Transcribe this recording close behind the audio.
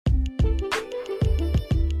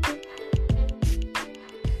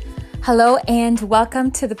Hello and welcome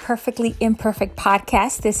to the Perfectly Imperfect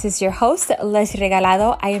podcast. This is your host, Les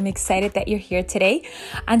Regalado. I am excited that you're here today.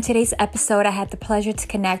 On today's episode, I had the pleasure to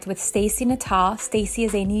connect with Stacy Natal. Stacy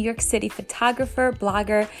is a New York City photographer,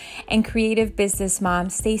 blogger, and creative business mom.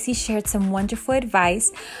 Stacy shared some wonderful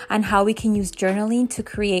advice on how we can use journaling to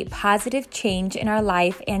create positive change in our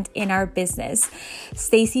life and in our business.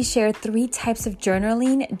 Stacy shared 3 types of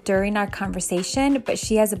journaling during our conversation, but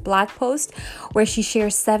she has a blog post where she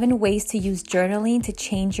shares 7 ways to use journaling to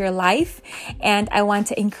change your life. And I want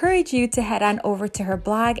to encourage you to head on over to her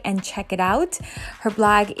blog and check it out. Her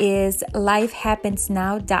blog is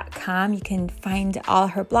lifehappensnow.com. You can find all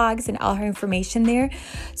her blogs and all her information there.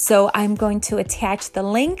 So I'm going to attach the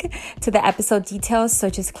link to the episode details. So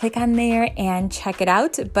just click on there and check it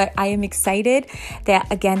out. But I am excited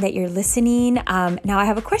that you're listening. Now I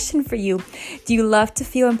have a question for you. Do you love to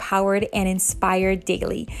feel empowered and inspired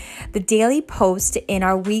daily? The daily post in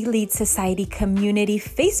our We Lead Society community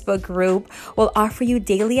Facebook group will offer you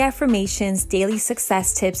daily affirmations, daily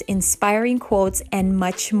success tips, inspiring quotes, and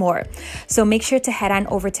much more. So make sure to head on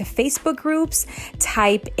over to Facebook groups,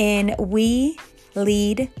 type in We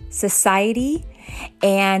Lead Society,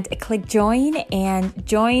 and click join and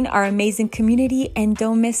join our amazing community, and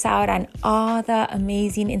don't miss out on all the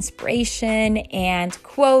amazing inspiration and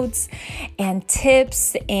quotes and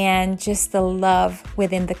tips and just the love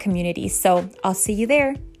within the community. So I'll see you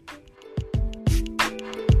there.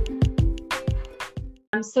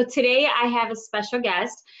 So today I have a special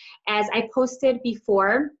guest. As I posted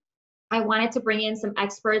before, I wanted to bring in some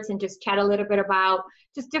experts and just chat a little bit about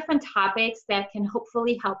just different topics that can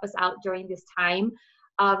hopefully help us out during this time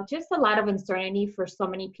of just a lot of uncertainty for so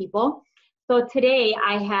many people. So today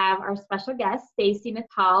I have our special guest, Stacy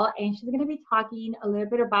Natal, and she's going to be talking a little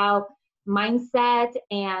bit about mindset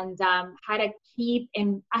and how to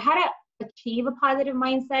achieve a positive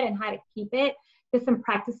mindset and how to keep it, just some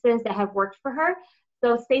practices that have worked for her.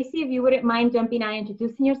 So Stacy, if you wouldn't mind jumping on,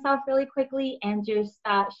 introducing yourself really quickly and just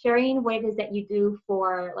sharing what it is that you do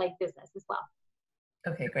for business as well.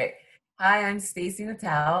 Okay, great. Hi, I'm Stacy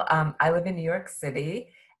Natal. I live in New York City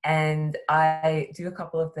and I do a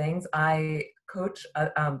couple of things. I coach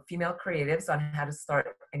female creatives on how to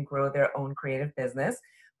start and grow their own creative business,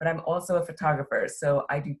 but I'm also a photographer. So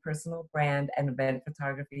I do personal brand and event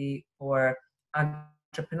photography for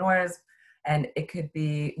entrepreneurs. And it could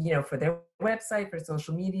be, for their website, for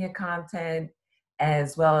social media content,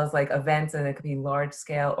 as well as events. And it could be large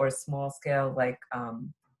scale or small scale,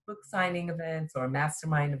 book signing events or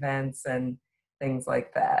mastermind events and things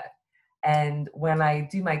like that. And when I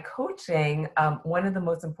do my coaching, one of the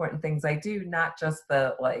most important things I do, not just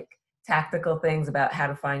the tactical things about how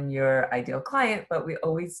to find your ideal client, but we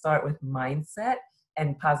always start with mindset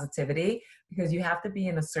and positivity, because you have to be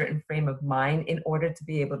in a certain frame of mind in order to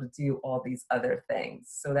be able to do all these other things.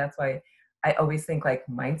 So that's why I always think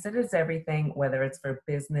mindset is everything, whether it's for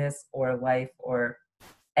business or life or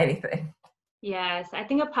anything. Yes, I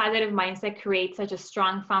think a positive mindset creates such a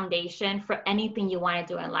strong foundation for anything you want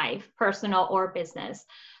to do in life, personal or business.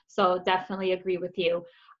 So definitely agree with you.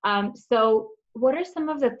 So what are some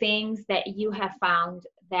of the things that you have found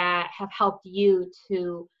that have helped you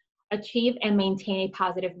to achieve and maintain a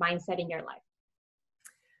positive mindset in your life?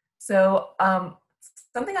 So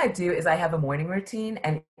something I do is I have a morning routine,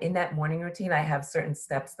 and in that morning routine, I have certain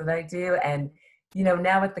steps that I do. And,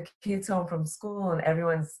 now with the kids home from school and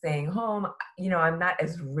everyone's staying home, I'm not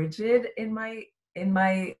as rigid in my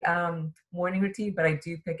morning routine, but I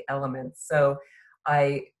do pick elements. So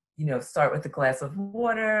I, start with a glass of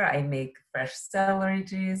water, I make fresh celery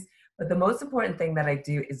juice. But the most important thing that I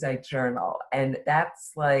do is I journal. And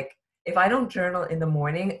that's if I don't journal in the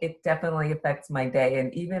morning, it definitely affects my day.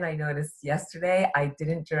 And even I noticed yesterday, I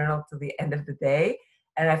didn't journal to the end of the day,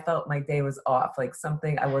 and I felt my day was off,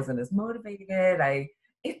 something, I wasn't as motivated.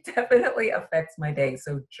 It definitely affects my day.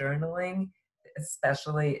 So journaling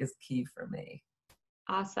especially is key for me.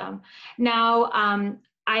 Awesome. Now,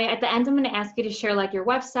 at the end, I'm going to ask you to share your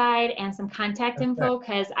website and some contact info,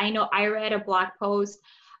 because I know I read a blog post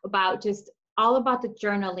about just all about the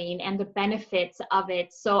journaling and the benefits of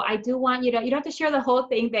it. So I do want you don't have to share the whole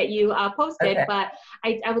thing that you posted, Okay. but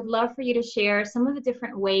I would love for you to share some of the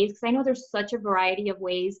different ways, because I know there's such a variety of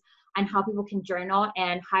ways on how people can journal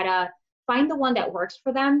and how to find the one that works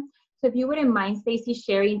for them. So if you wouldn't mind, Stacy,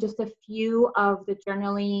 sharing just a few of the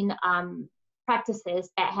journaling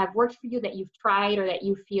practices that have worked for you, that you've tried, or that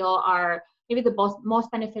you feel are maybe the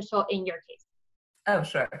most beneficial in your case. Oh,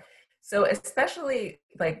 sure. So especially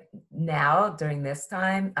now during this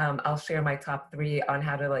time, I'll share my top 3 on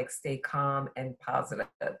how to stay calm and positive.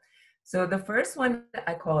 So the first one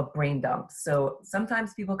I call a brain dump. So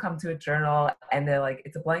sometimes people come to a journal and they're like,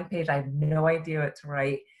 it's a blank page. I have no idea what to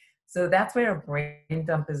write. So that's where a brain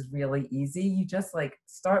dump is really easy. You just like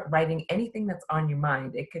start writing anything that's on your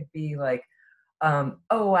mind. It could be like,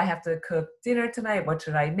 oh, I have to cook dinner tonight. What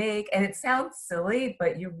should I make? And it sounds silly,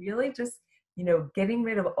 but you're really just, getting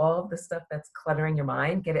rid of all of the stuff that's cluttering your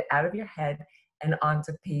mind, get it out of your head and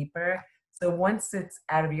onto paper. So once it's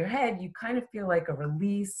out of your head, you kind of feel like a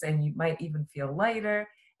release and you might even feel lighter.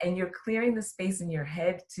 And you're clearing the space in your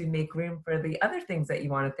head to make room for the other things that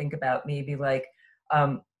you want to think about, maybe like,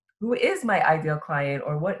 um, who is my ideal client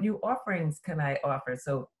or what new offerings can I offer?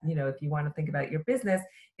 So, if you want to think about your business,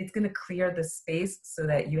 it's going to clear the space so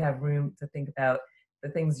that you have room to think about the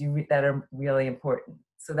things that are really important.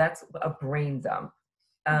 So that's a brain dump.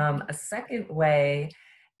 A second way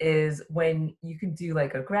is when you can do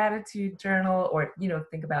like a gratitude journal or,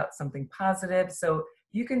 think about something positive. So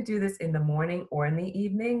you can do this in the morning or in the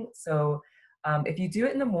evening. So if you do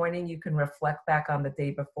it in the morning, you can reflect back on the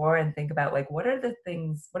day before and think about like, what are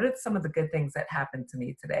some of the good things that happened to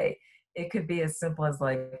me today? It could be as simple as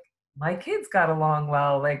like, my kids got along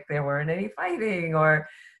well, like there weren't any fighting, or,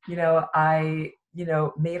 I,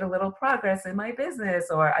 made a little progress in my business,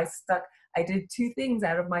 or I did two things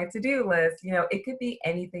out of my to-do list. It could be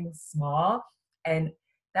anything small. And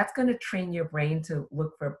that's going to train your brain to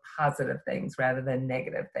look for positive things rather than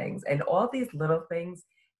negative things. And all these little things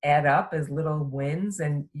add up as little wins,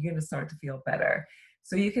 and you're going to start to feel better.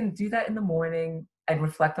 So you can do that in the morning and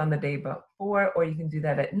reflect on the day before, or you can do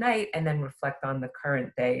that at night and then reflect on the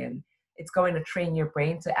current day. And it's going to train your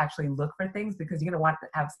brain to actually look for things because you're going to want to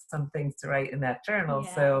have some things to write in that journal.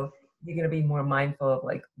 Yeah. So you're going to be more mindful of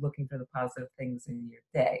like looking for the positive things in your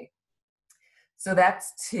day. So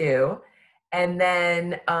that's two. And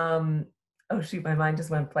then, oh shoot, my mind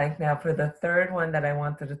just went blank now. For the third one that I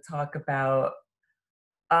wanted to talk about,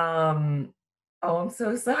 oh, I'm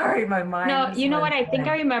so sorry. My mind No, just you know went what? I think I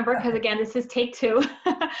blank. remember because again, this is take two.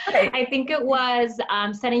 Right. I think it was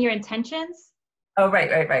setting your intentions. Oh,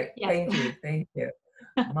 right. Yes. Thank you.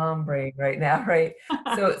 Mom brain right now, right?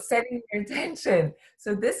 So setting your intention.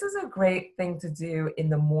 So this is a great thing to do in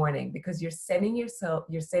the morning because you're setting yourself,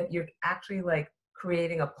 you're actually like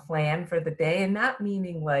creating a plan for the day, and not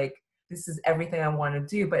meaning like this is everything I want to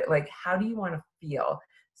do, but like how do you want to feel?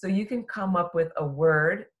 So you can come up with a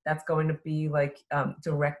word that's going to be like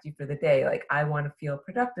direct you for the day. Like I want to feel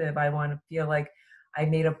productive. I want to feel like I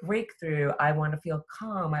made a breakthrough. I want to feel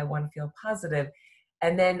calm. I want to feel positive.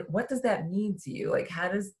 And then what does that mean to you? Like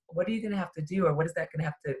what are you going to have to do, or what is that going to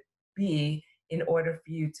have to be in order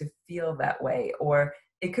for you to feel that way? Or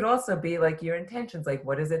it could also be like your intentions, like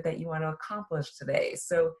what is it that you want to accomplish today?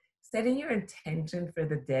 So setting your intention for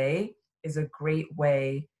the day is a great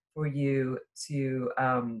way for you to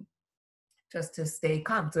just to stay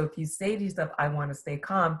calm. So if you say to yourself, I want to stay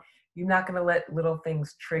calm, you're not going to let little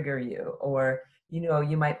things trigger you. Or,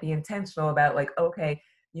 you might be intentional about like, okay,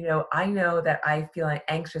 I know that I feel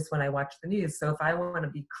anxious when I watch the news. So if I want to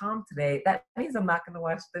be calm today, that means I'm not going to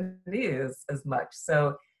watch the news as much.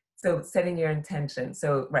 So setting your intention.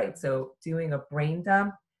 So, right. So doing a brain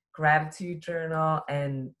dump, gratitude journal,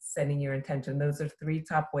 and setting your intention. Those are three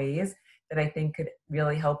top ways that I think could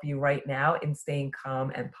really help you right now in staying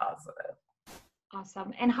calm and positive.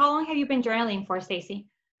 Awesome. And how long have you been journaling for, Stacy?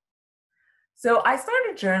 So I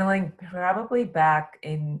started journaling probably back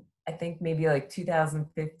in, I think maybe like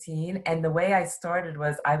 2015. And the way I started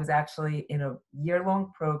was I was actually in a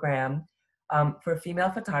year-long program for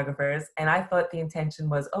female photographers. And I thought the intention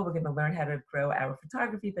was, oh, we're going to learn how to grow our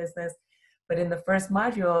photography business. But in the first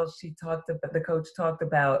module, the coach talked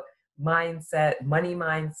about mindset, money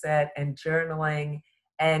mindset, and journaling.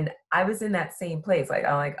 And I was in that same place. Like,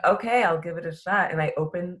 I'm like, okay, I'll give it a shot. And I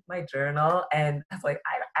opened my journal and I was like,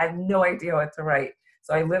 I have no idea what to write.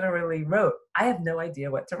 So I literally wrote, I have no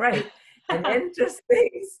idea what to write. And then just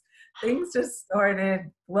things just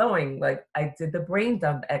started flowing. Like I did the brain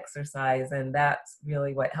dump exercise, and that's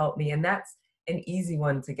really what helped me. And that's an easy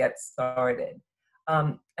one to get started.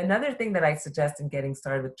 Another thing that I suggest in getting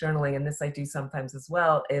started with journaling, and this I do sometimes as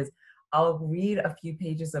well, is I'll read a few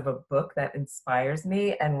pages of a book that inspires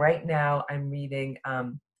me. And right now I'm reading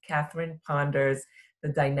Catherine Ponder's The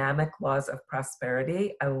Dynamic Laws of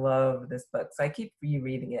Prosperity. I love this book, so I keep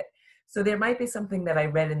rereading it. So there might be something that I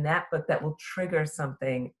read in that book that will trigger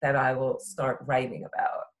something that I will start writing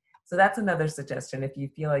about. So that's another suggestion. If you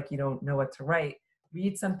feel like you don't know what to write,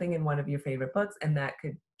 read something in one of your favorite books, and that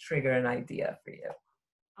could trigger an idea for you.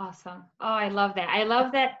 Awesome. Oh, I love that. I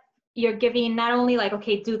love that you're giving not only like,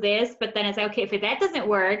 okay, do this, but then it's like, okay, if that doesn't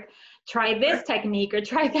work, try this technique or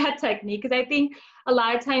try that technique. Because I think a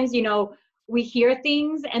lot of times, you know, we hear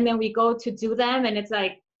things and then we go to do them and it's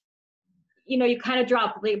like, you know, you kind of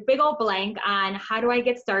drop like big old blank on how do I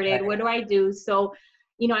get started? Right. What do I do? So,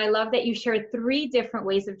 you know, I love that you shared 3 different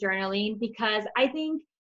ways of journaling, because I think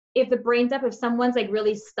if the brain's up, if someone's like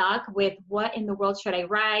really stuck with what in the world should I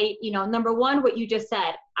write, you know, number one, what you just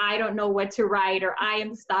said, I don't know what to write, or I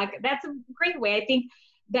am stuck. That's a great way. I think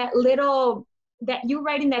that you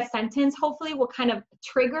writing that sentence hopefully will kind of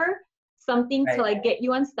trigger something to Right. like get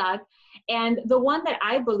you unstuck. And the one that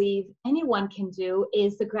I believe anyone can do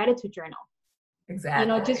is the gratitude journal. You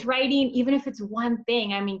know, Exactly. just writing, even if it's one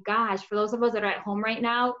thing. I mean, gosh, for those of us that are at home right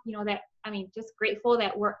now, you know, that, I mean, just grateful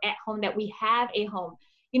that we're at home, that we have a home.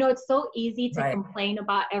 You know, it's so easy to Right. complain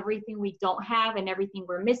about everything we don't have and everything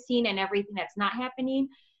we're missing and everything that's not happening.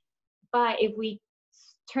 But if we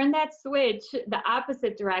turn that switch the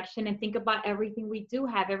opposite direction and think about everything we do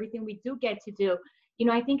have, everything we do get to do, you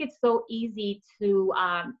know, I think it's so easy to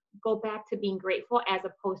go back to being grateful as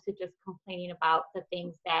opposed to just complaining about the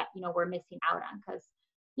things that, you know, we're missing out on. Because,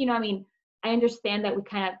 you know, I mean, I understand that we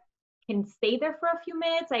kind of can stay there for a few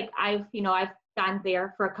minutes. Like I've gone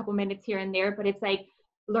there for a couple minutes here and there, but it's like,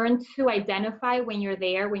 learn to identify when you're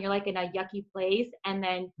there, when you're like in a yucky place, and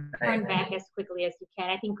then turn Right. back as quickly as you can.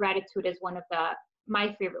 I think gratitude is one of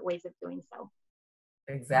my favorite ways of doing so.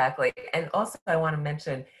 Exactly. And also, I want to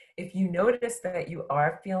mention, if you notice that you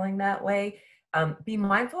are feeling that way, be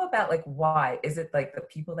mindful about like why. Is it like the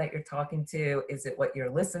people that you're talking to? Is it what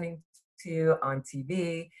you're listening to on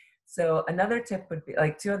TV? So another tip would be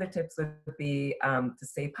like 2 other tips would be to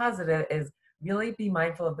stay positive is really be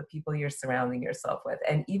mindful of the people you're surrounding yourself with.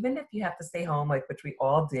 And even if you have to stay home, like which we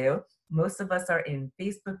all do, most of us are in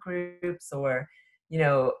Facebook groups or, you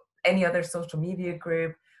know, any other social media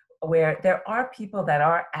group where there are people that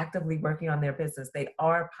are actively working on their business. They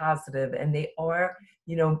are positive and they are,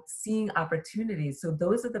 you know, seeing opportunities. So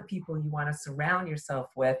those are the people you want to surround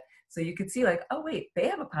yourself with. So you could see like, oh wait, they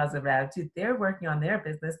have a positive attitude. They're working on their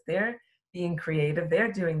business. They're being creative.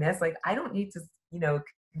 They're doing this. Like, I don't need to, you know,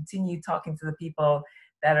 continue talking to the people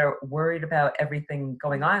that are worried about everything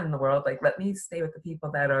going on in the world. Like, let me stay with the people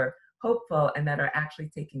that are hopeful and that are actually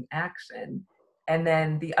taking action. And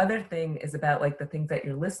then the other thing is about like the things that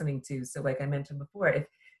you're listening to. So like I mentioned before, if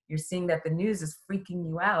you're seeing that the news is freaking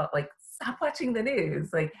you out, like stop watching the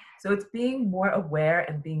news. Like, so it's being more aware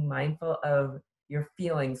and being mindful of your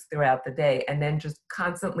feelings throughout the day and then just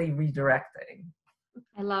constantly redirecting.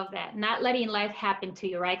 I love that. Not letting life happen to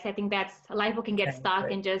you, right? Because I think that's a lot of people can get stuck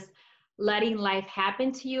Exactly. in just letting life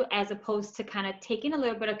happen to you as opposed to kind of taking a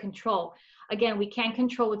little bit of control. Again, we can't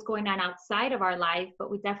control what's going on outside of our life, but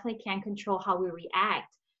we definitely can control how we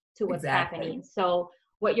react to what's Exactly. happening. So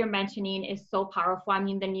what you're mentioning is so powerful. I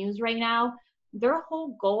mean, the news right now, their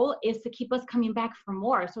whole goal is to keep us coming back for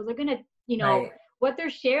more. So they're going to, you know, Right. what they're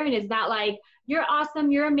sharing is not like, you're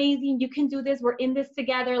awesome, you're amazing, you can do this, we're in this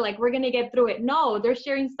together, like we're gonna get through it. No, they're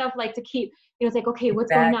sharing stuff like to keep, you know, it's like, okay,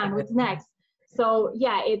 what's going on, Exactly. what's next? So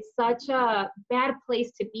yeah, it's such a bad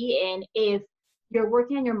place to be in if you're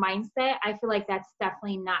working on your mindset. I feel like that's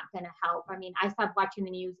definitely not gonna help. I mean, I stopped watching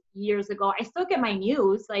the news years ago. I still get my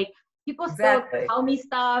news, like people still Exactly. tell me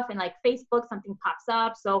stuff, and like Facebook, something pops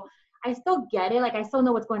up, so I still get it, like I still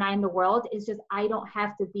know what's going on in the world. It's just I don't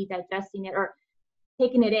have to be digesting it or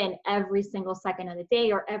taking it in every single second of the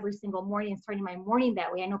day or every single morning and starting my morning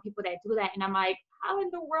that way. I know people that do that, and I'm like, how in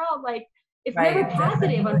the world? Like, it's never Right.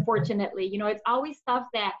 positive, unfortunately. You know, it's always stuff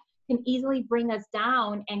that can easily bring us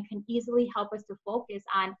down and can easily help us to focus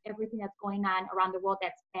on everything that's going on around the world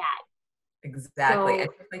that's bad. Exactly. And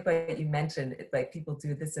So, just like what you mentioned, it's like people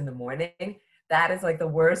do this in the morning. That is like the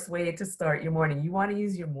worst way to start your morning. You want to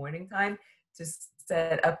use your morning time to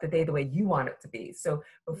set up the day the way you want it to be. So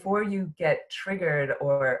yeah. before you get triggered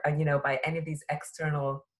or, you know, by any of these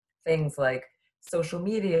external things like social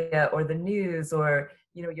media or the news or,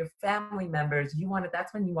 you know, your family members, you want to,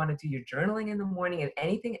 that's when you want to do your journaling in the morning and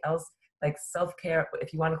anything else like self-care,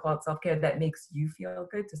 if you want to call it self-care, that makes you feel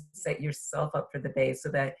good to set yourself up for the day so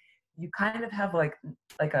that you kind of have like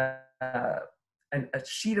a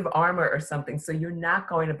sheet of armor or something, so you're not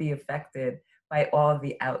going to be affected by all of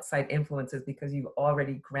the outside influences because you've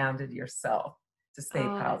already grounded yourself to stay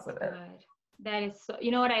Oh, that's positive. good. That is so,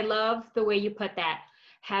 you know what? I love the way you put that.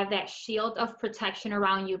 Have that shield of protection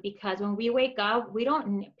around you, because when we wake up,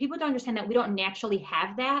 people don't understand that we don't naturally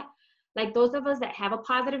have that. Like those of us that have a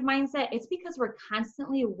positive mindset, it's because we're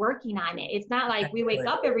constantly working on it. It's not like we wake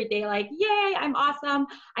Exactly. up every day like, yay, I'm awesome.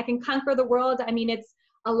 I can conquer the world. I mean, it's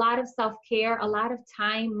a lot of self care, a lot of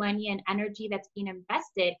time, money, and energy that's being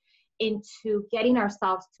invested into getting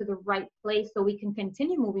ourselves to the right place so we can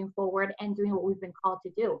continue moving forward and doing what we've been called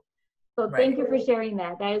to do. So thank you for sharing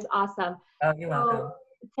that. That is awesome. Oh, you're welcome.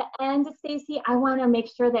 To end, Stacey, I want to make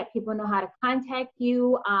sure that people know how to contact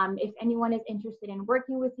you. If anyone is interested in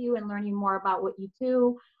working with you and learning more about what you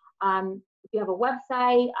do, if you have a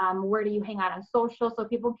website, where do you hang out on social, so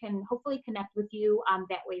people can hopefully connect with you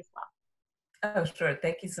that way as well. Oh, sure.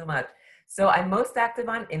 Thank you so much. So I'm most active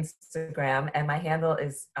on Instagram, and my handle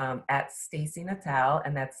is at Stacey Natal,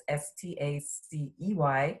 and that's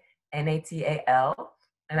STACEYNATAL.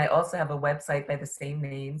 And I also have a website by the same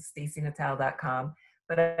name, staceynatal.com.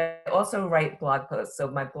 But I also write blog posts. So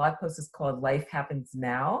my blog post is called Life Happens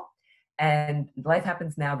Now, and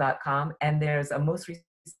lifehappensnow.com. And there's a most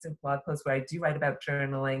recent blog post where I do write about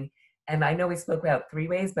journaling. And I know we spoke about 3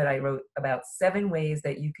 ways, but I wrote about 7 ways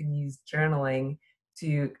that you can use journaling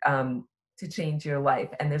to change your life.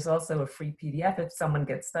 And there's also a free PDF if someone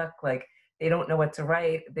gets stuck, like they don't know what to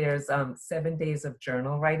write. There's 7 days of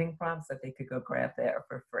journal writing prompts that they could go grab there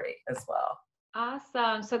for free as well.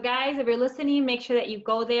 Awesome. So guys, if you're listening, make sure that you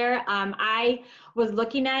go there. I was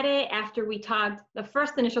looking at it after we talked the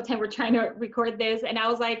first initial time we're trying to record this, and I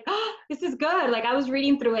was like, oh, this is good. Like I was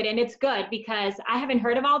reading through it, and it's good because I haven't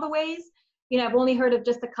heard of all the ways. I've only heard of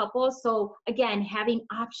just a couple. So again, having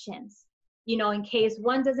options, in case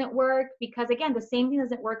one doesn't work, because again, the same thing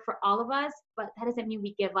doesn't work for all of us, but that doesn't mean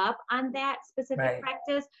we give up on that specific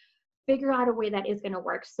practice. Figure out a way that is going to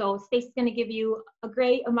work. So Stacey's going to give you a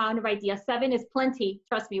great amount of ideas. 7 is plenty.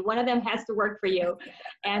 Trust me, one of them has to work for you.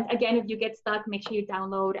 And again, if you get stuck, make sure you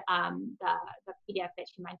download the PDF that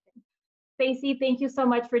she mentioned. Stacey, thank you so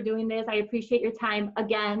much for doing this. I appreciate your time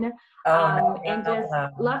again. And just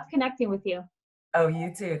love connecting with you. Oh,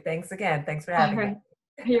 you too. Thanks again. Thanks for having me.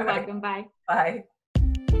 You're welcome. Bye. Bye.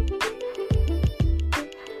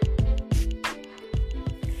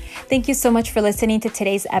 Thank you so much for listening to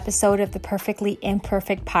today's episode of the Perfectly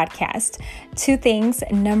Imperfect podcast. 2 things.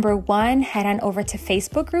 Number 1, head on over to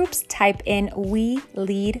Facebook groups, type in We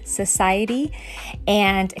Lead Society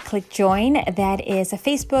and click join. That is a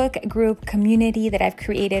Facebook group community that I've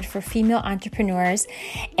created for female entrepreneurs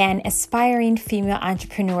and aspiring female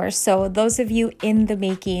entrepreneurs. So those of you in the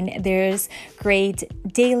making, there's great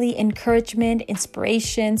daily encouragement,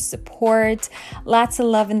 inspiration, support, lots of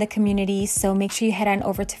love in the community. So make sure you head on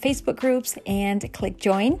over to Facebook groups and click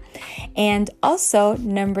join. And also,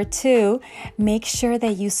 number 2, make sure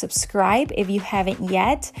that you subscribe if you haven't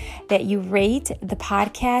yet, that you rate the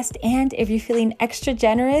podcast, and if you're feeling extra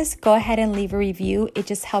generous, go ahead and leave a review. It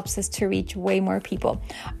just helps us to reach way more people.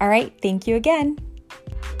 All right, thank you again.